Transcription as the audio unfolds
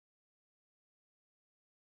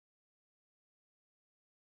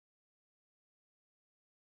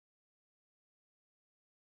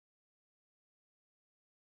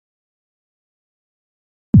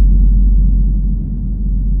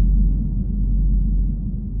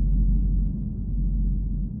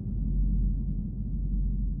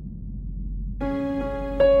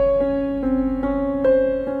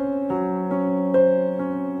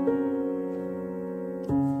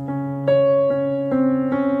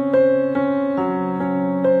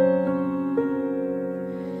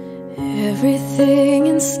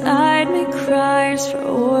inside me cries for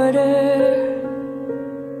order.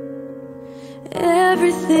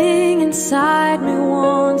 Everything inside me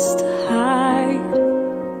wants to hide.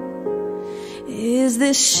 Is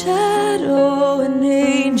this shadow an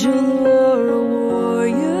angel or a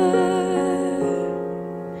warrior?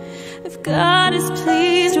 If God is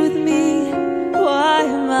pleased with me, why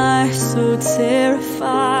am I so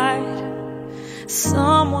terrified?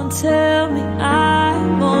 Someone tell me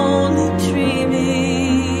I'm only dreaming.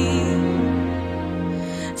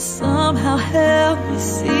 Somehow help me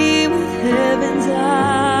see with heaven's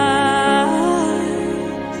eyes.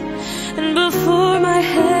 And before my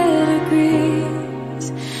head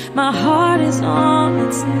agrees, my heart is on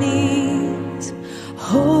its knees.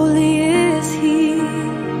 Holy is He,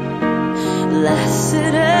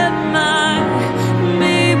 blessed am I.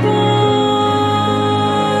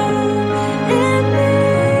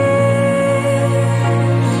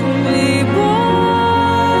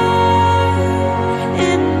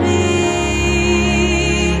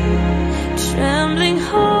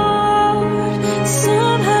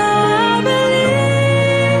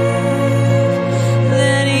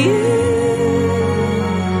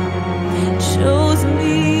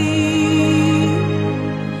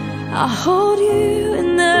 I hold you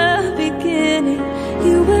in the beginning,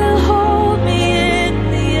 you will hold me in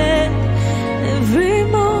the end. Every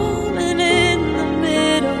moment in the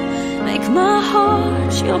middle, make my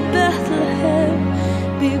heart your Bethlehem,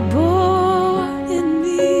 be born in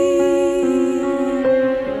me.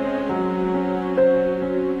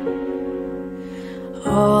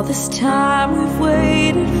 All this time we've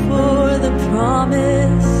waited for the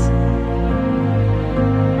promise.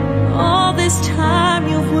 All this time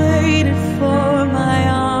you've waited for my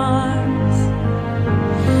arms.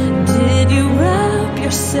 Did you wrap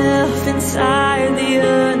yourself inside the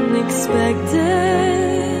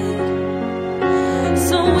unexpected,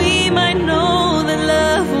 so we might know that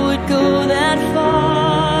love would go that far?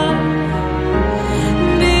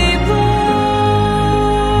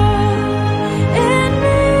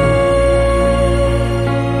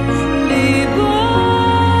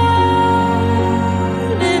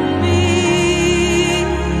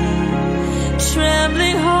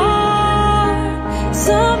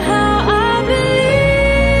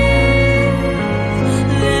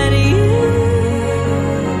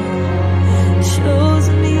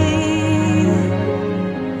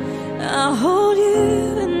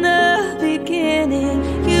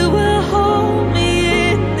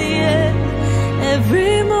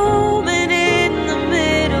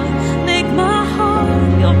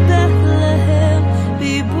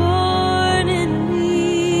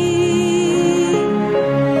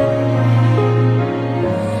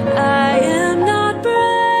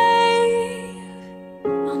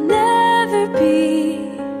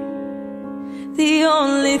 The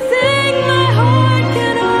only thing my heart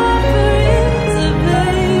can offer is a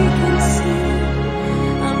vacancy.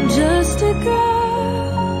 I'm just a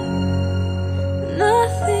girl,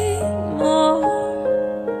 nothing more,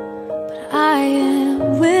 but I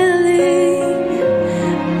am willing,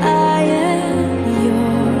 I am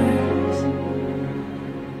yours.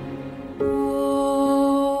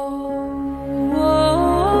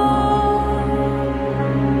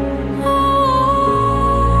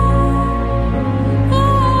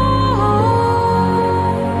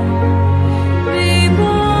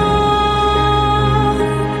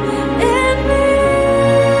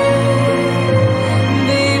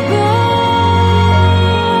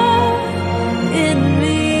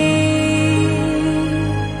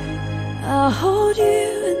 I'll hold you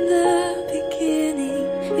in the beginning,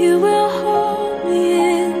 you will hold me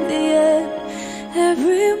in the end.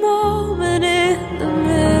 Every moment in the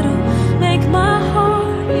middle, make my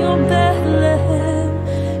heart your Bethlehem,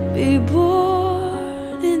 be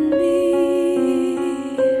born in me.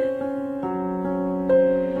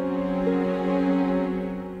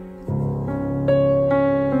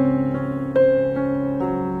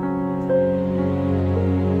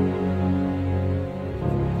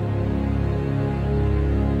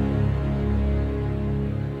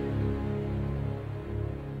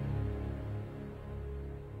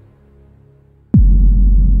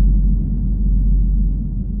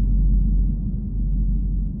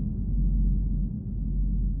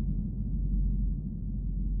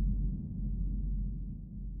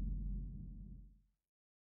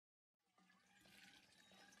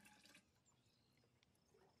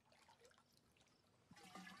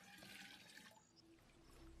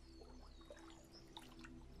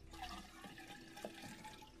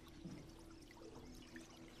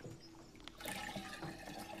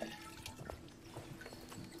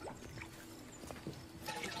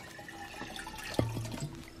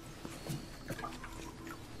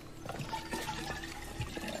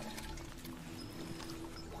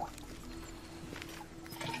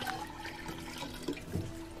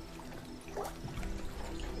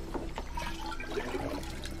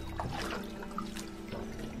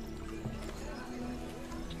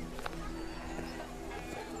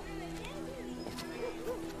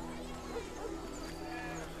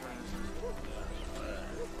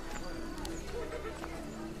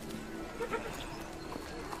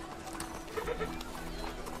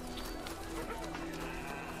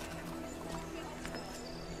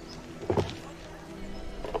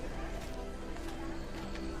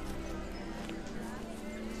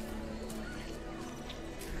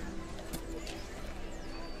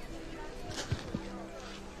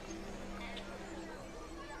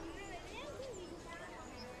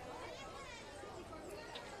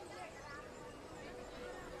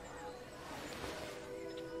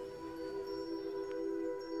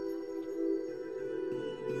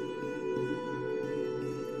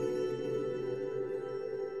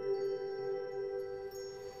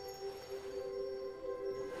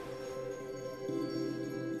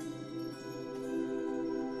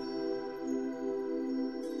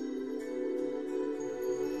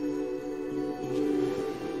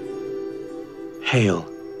 Hail,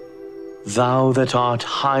 thou that art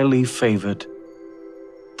highly favored,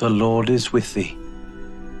 the Lord is with thee.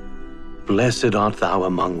 Blessed art thou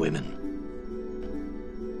among women.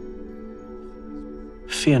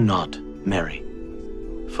 Fear not, Mary,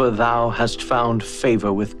 for thou hast found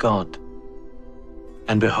favor with God.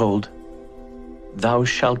 And behold, thou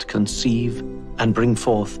shalt conceive and bring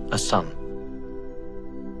forth a son.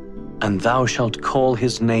 And thou shalt call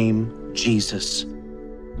his name Jesus.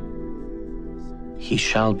 He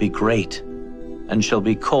shall be great, and shall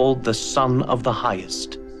be called the Son of the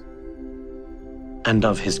Highest. And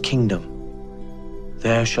of his kingdom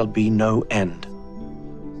there shall be no end.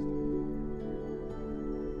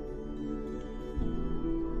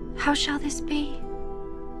 How shall this be,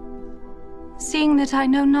 seeing that I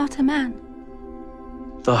know not a man?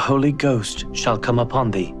 The Holy Ghost shall come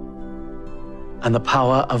upon thee, and the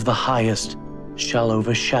power of the Highest shall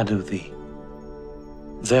overshadow thee.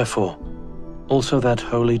 Therefore, also that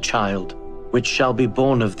holy child, which shall be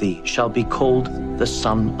born of thee, shall be called the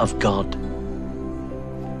Son of God.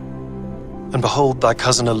 And behold thy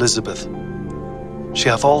cousin Elizabeth, she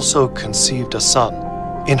hath also conceived a son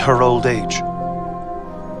in her old age.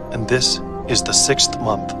 And this is the 6th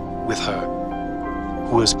month with her,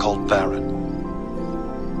 who is called barren.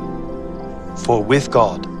 For with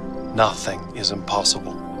God nothing is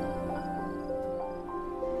impossible.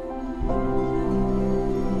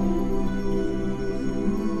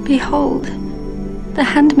 Behold, the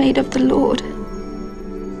handmaid of the Lord.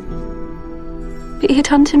 Be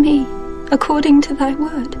it unto me according to thy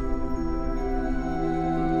word.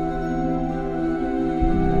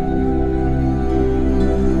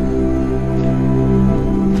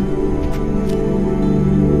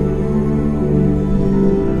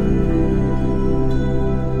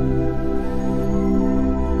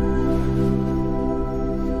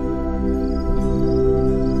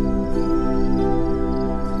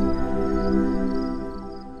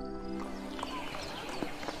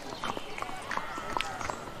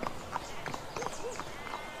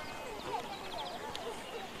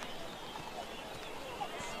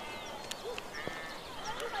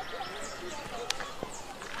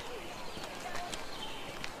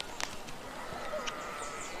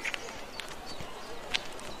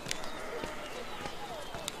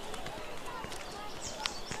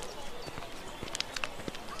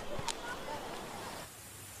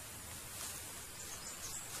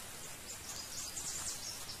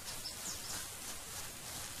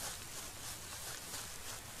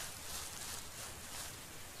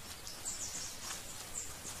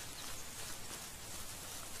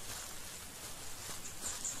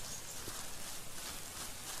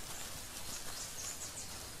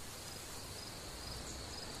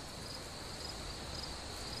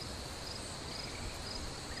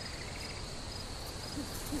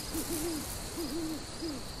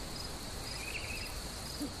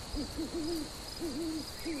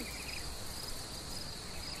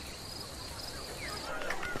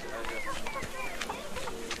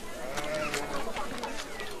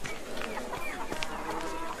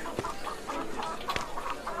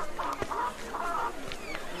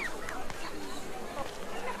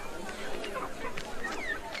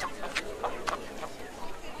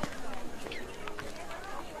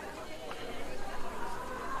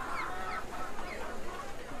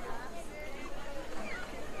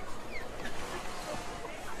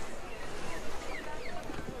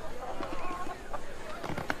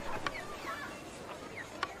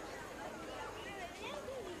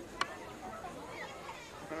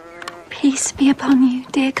 Peace be upon you,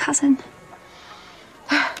 dear cousin.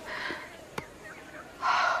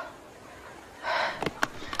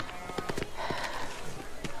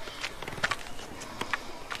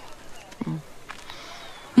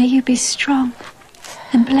 May you be strong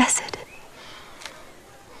and blessed.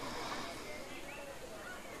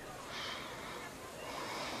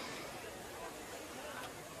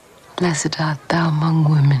 Blessed art thou among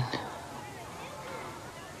women.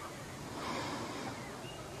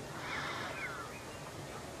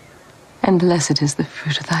 And blessed is the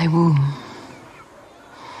fruit of thy womb.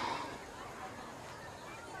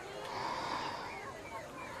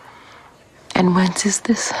 And whence is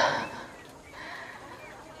this?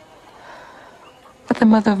 That the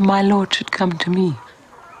mother of my Lord should come to me.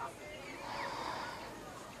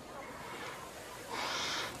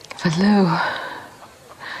 For lo,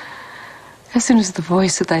 as soon as the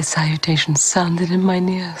voice of thy salutation sounded in mine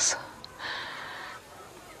ears,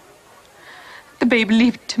 the babe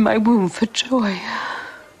leaped to my womb for joy.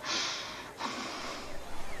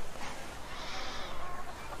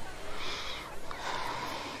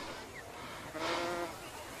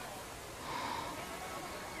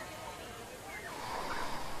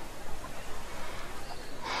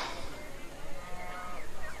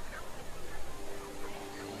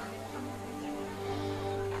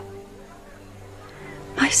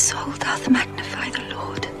 soul doth magnify the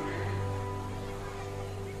Lord,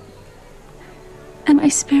 and my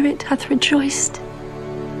spirit hath rejoiced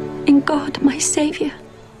in God my Saviour.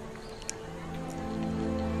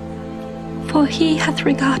 For he hath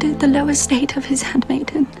regarded the low estate of his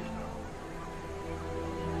handmaiden.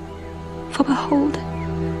 For behold,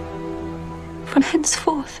 from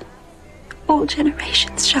henceforth all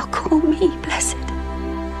generations shall call me blessed.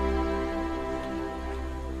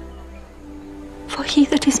 For he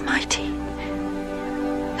that is mighty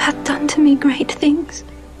hath done to me great things,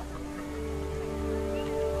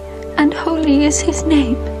 and holy is his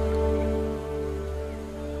name,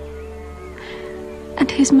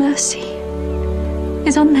 and his mercy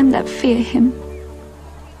is on them that fear him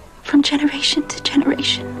from generation to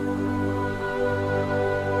generation.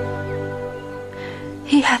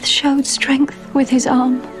 He hath showed strength with his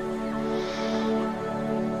arm.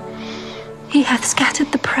 He hath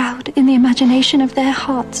scattered the proud in the imagination of their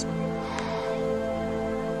hearts.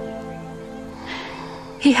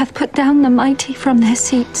 He hath put down the mighty from their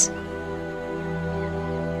seats,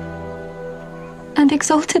 and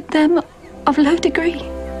exalted them of low degree.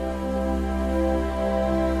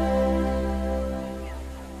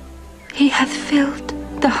 He hath filled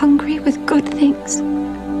the hungry with good things,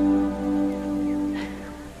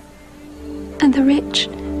 and the rich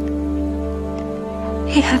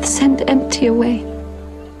he hath sent empty away.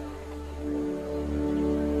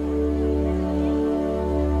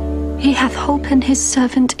 He hath holpen his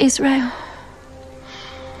servant Israel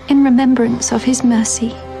in remembrance of his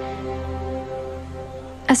mercy,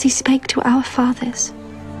 as he spake to our fathers,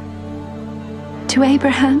 to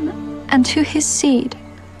Abraham and to his seed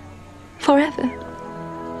forever.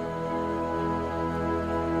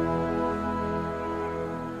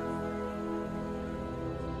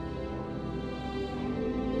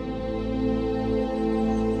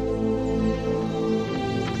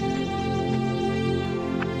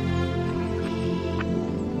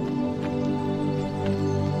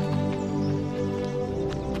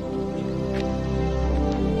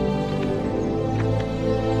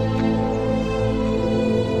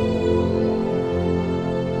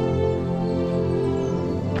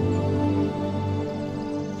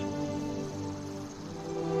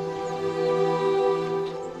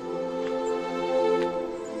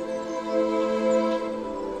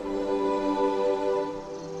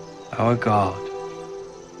 Our God,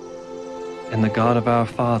 and the God of our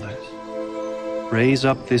fathers, raise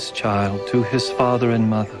up this child to his father and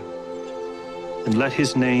mother, and let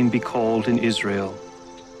his name be called in Israel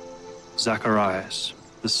Zacharias,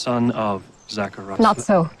 the son of Zacharias. Not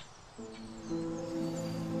so.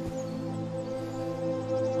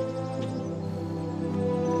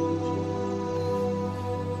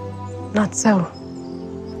 Not so.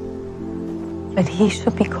 But he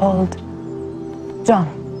shall be called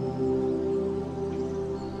John.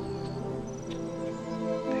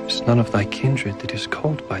 There is none of thy kindred that is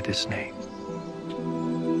called by this name.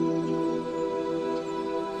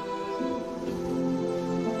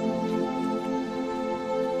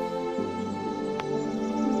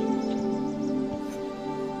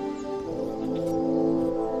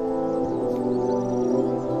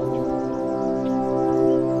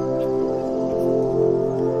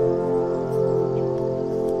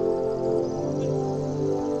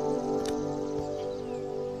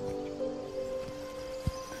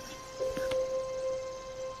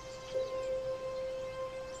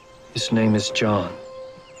 His name is John.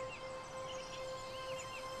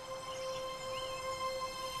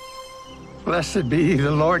 Blessed be the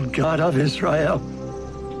Lord God of Israel,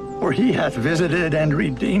 for he hath visited and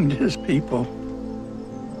redeemed his people,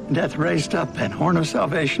 and hath raised up an horn of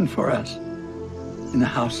salvation for us in the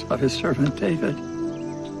house of his servant David,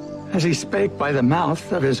 as he spake by the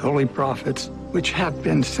mouth of his holy prophets, which have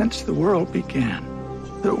been since the world began,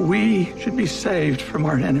 that we should be saved from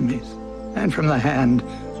our enemies and from the hand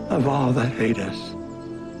of all that hate us,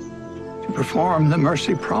 to perform the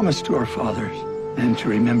mercy promised to our fathers, and to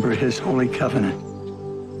remember his holy covenant,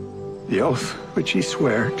 the oath which he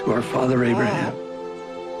sware to our father Abraham,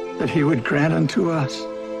 that he would grant unto us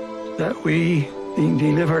that we, being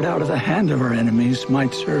delivered out of the hand of our enemies,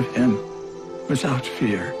 might serve him without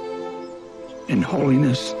fear, in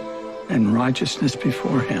holiness and righteousness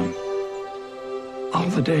before him all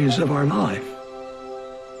the days of our life.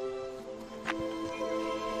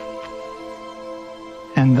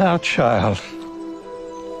 And thou, child,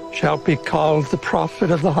 shalt be called the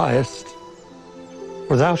prophet of the highest,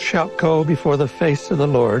 for thou shalt go before the face of the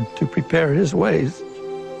Lord to prepare his ways,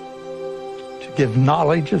 to give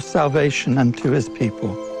knowledge of salvation unto his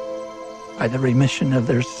people by the remission of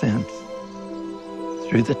their sins,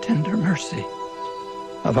 through the tender mercy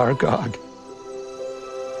of our God,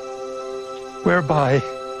 whereby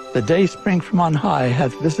the day spring from on high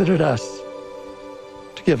hath visited us,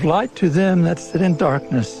 to give light to them that sit in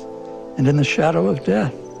darkness and in the shadow of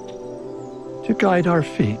death, to guide our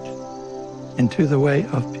feet into the way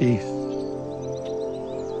of peace.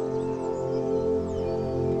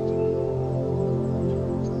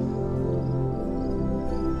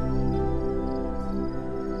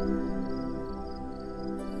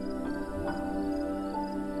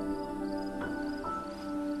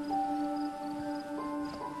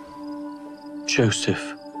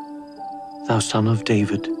 Joseph, thou son of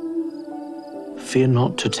David, fear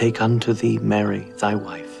not to take unto thee Mary thy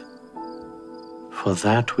wife, for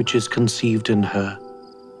that which is conceived in her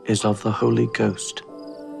is of the Holy Ghost.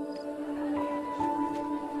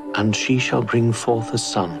 And she shall bring forth a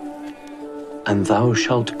son, and thou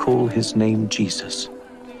shalt call his name Jesus,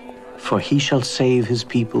 for he shall save his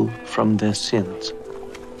people from their sins.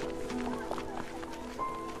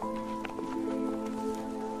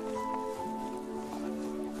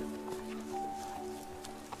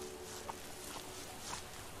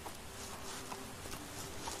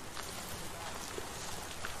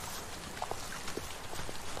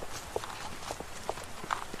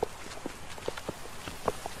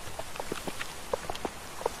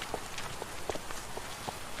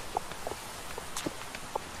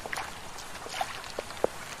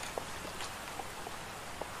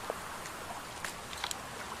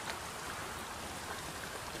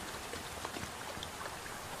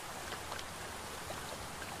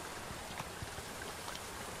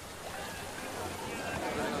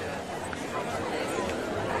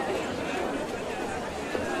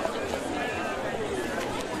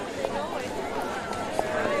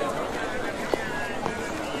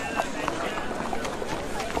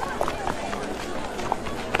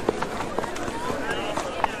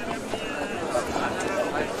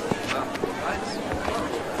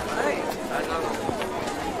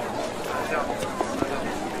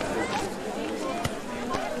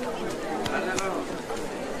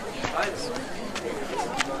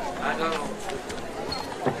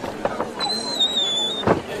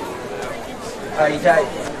 Hayday,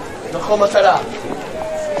 نخو مثلا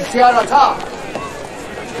سيارتها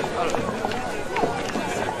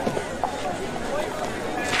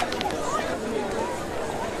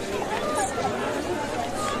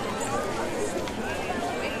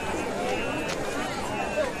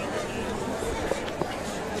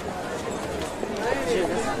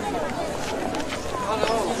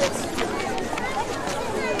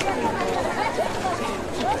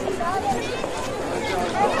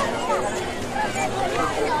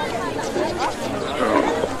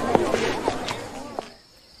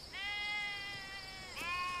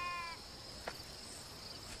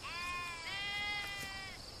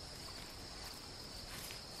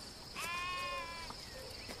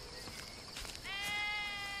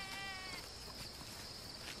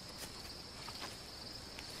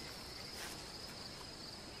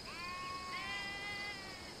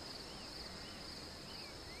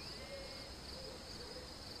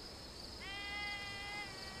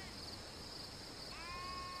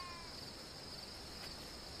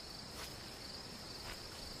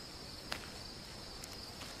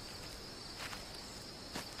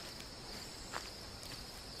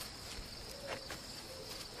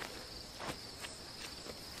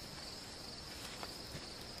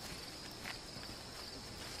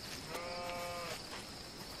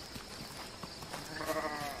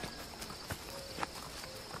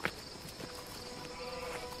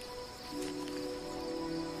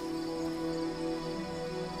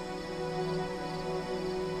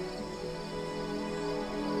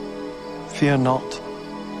Fear not,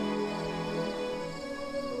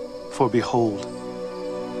 for behold,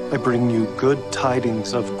 I bring you good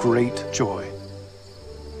tidings of great joy,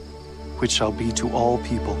 which shall be to all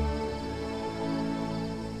people.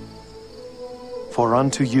 For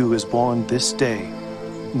unto you is born this day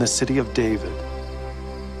in the city of David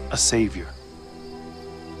a Savior,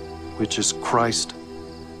 which is Christ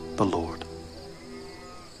the Lord.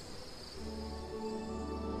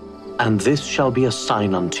 And this shall be a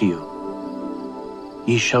sign unto you.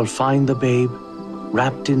 Ye shall find the babe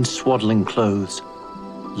wrapped in swaddling clothes,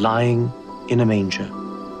 lying in a manger.